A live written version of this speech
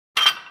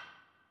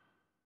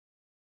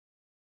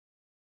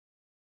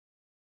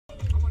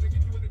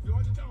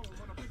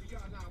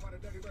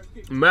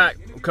Mac,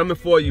 I'm coming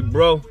for you,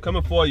 bro.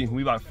 Coming for you.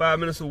 We about 5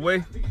 minutes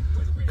away.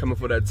 Coming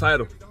for that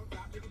title.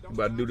 We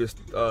about to do this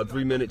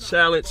 3-minute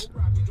challenge.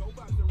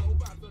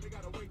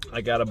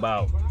 I got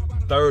about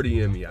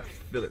 30 in me. I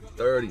feel it.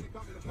 30.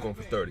 I'm going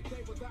for 30.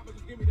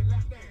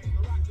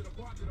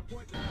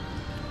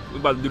 We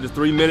about to do this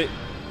 3-minute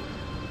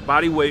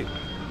body weight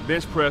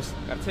bench press.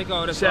 Gotta take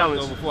all this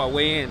challenge off though before I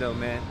weigh in though,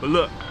 man. But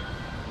look,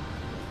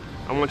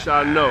 I want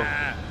y'all to know,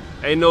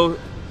 ain't no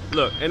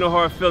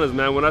hard feelings,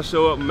 man. When I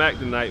show up Mac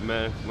tonight,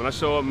 man. When I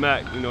show up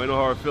Mac, you know, ain't no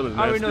hard feelings,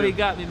 man. I already know he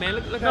got me, man.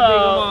 Look how big the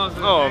arms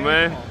are, oh,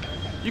 man.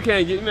 You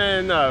can't get,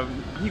 man. Nah,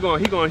 he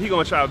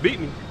gonna try to beat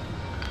me.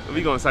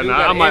 We gonna say,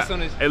 nah, I might.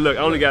 Hey, look,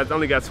 I only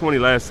got 20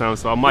 last time,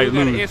 so I might lose.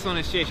 You got an S on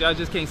his shit, y'all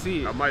just can't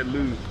see it. I might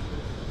lose.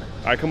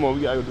 All right, come on,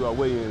 we gotta go do our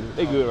weigh-in.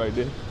 They good right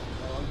there.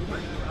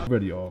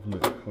 Ready off.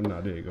 Look. Oh,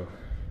 nah, there you go.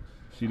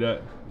 See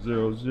that?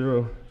 0,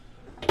 0.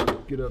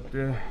 Get up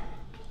there.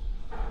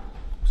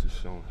 What's it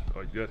showing?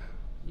 Oh, you good?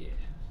 Yeah.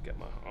 Got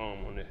my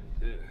arm on it.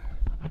 Yeah.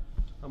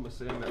 I'm gonna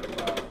say I'm at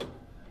about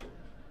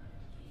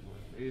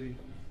 180.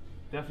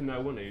 Definitely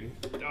not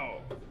 180.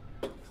 Oh,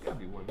 it's gotta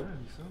be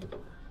 190, son.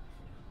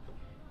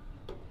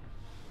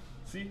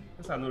 See?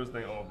 That's how I know this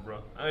thing off,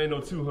 bro. I ain't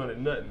no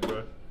 200 nothing,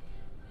 bro.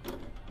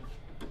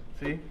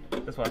 See?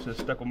 That's why I should have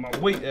stuck with my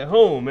weight at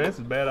home, man. It's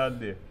a bad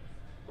idea.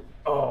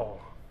 Oh.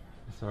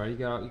 Sorry, you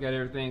got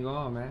everything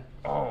going, man.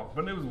 Oh,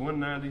 but it was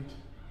 190.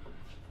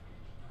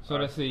 So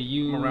let's say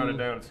you. I'm gonna round it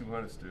down to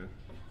 200 still.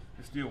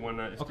 It's still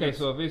 190. Okay,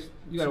 so if it's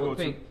you gotta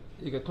think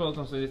you got close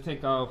on, so just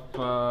take off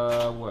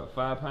what,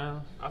 5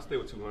 pounds? I'll stay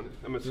with 200.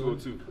 I'm at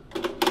 202.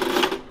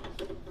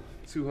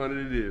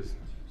 200 it is.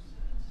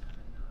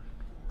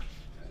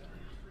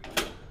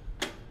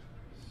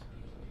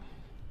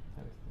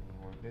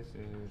 This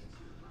is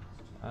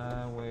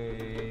I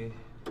weigh.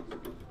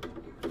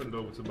 Put it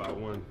over to about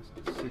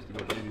 160,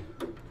 180.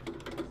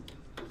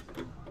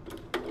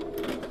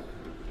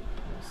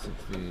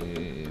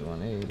 60,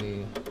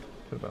 180.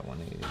 Put about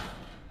 180.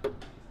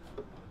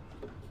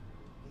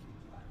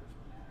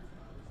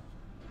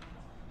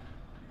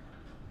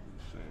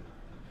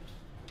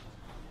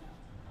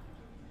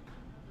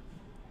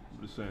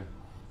 What you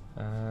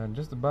saying?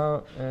 Just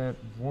about at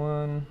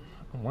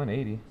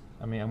 180.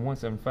 I mean, I'm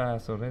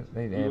 175, so they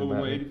add over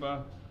about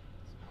 185?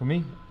 For me?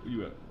 Where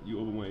you at? You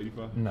over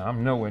 185? No,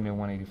 I'm nowhere near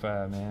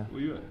 185, man.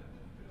 Where you at?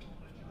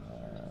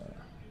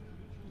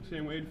 You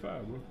saying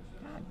 185, bro?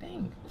 God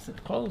dang, let's put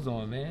the clothes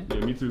on, man.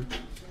 Yeah, me too.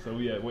 So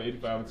we at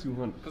 185 and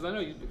 200. Because I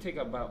know you take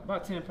up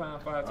about 10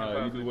 pounds, 10 All right,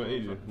 pounds. you do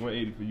 180.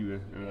 180 for you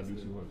then, and I do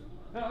 200.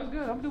 No, it's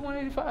good. I'm gonna do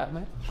 185,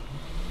 man.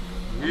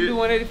 I'm Yeah. gonna do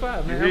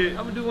 185, man. Yeah. I'm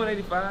gonna do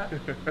 185.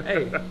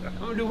 Hey, I'm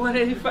gonna do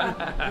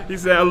 185. He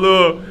sound a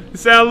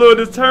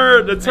little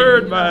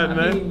deterred by it,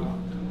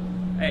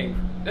 man. Hey,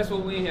 that's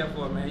what we in here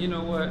for, man. You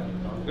know what?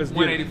 Let's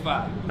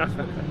 185. That's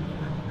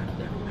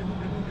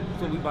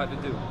what we about to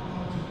do.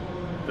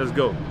 Let's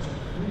go.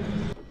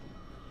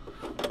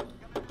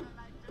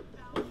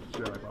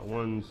 Shit, like about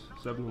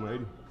 170,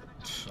 180.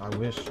 I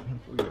wish. What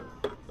you got?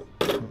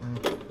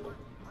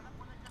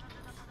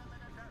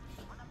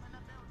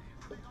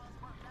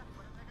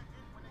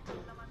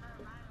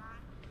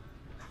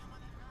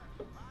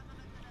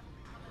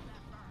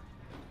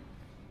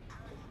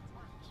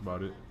 That's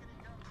about it.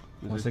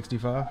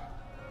 165.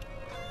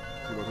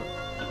 See what's up?